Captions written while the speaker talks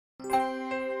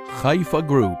Haifa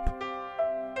Group.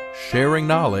 Sharing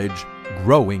knowledge,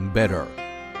 growing better.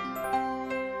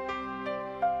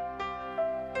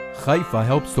 Haifa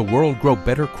helps the world grow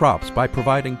better crops by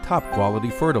providing top-quality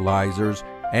fertilizers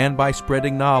and by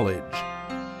spreading knowledge.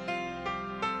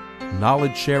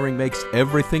 Knowledge sharing makes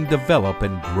everything develop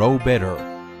and grow better.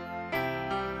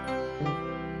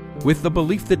 With the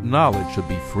belief that knowledge should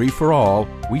be free for all,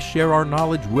 we share our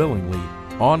knowledge willingly,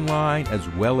 online as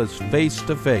well as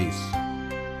face-to-face.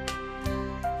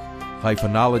 Haifa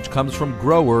knowledge comes from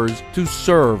growers to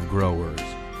serve growers.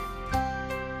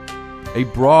 A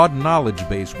broad knowledge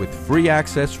base with free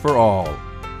access for all.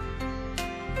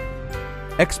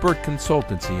 Expert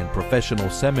consultancy and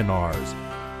professional seminars.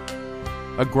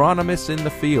 Agronomists in the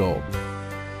field.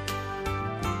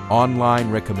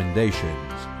 Online recommendations.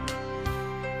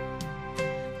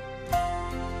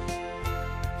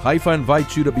 Haifa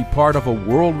invites you to be part of a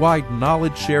worldwide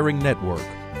knowledge-sharing network.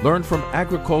 Learn from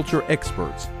agriculture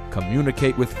experts,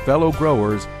 communicate with fellow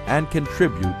growers, and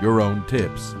contribute your own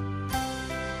tips.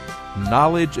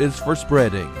 Knowledge is for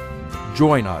spreading.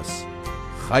 Join us,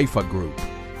 Haifa Group.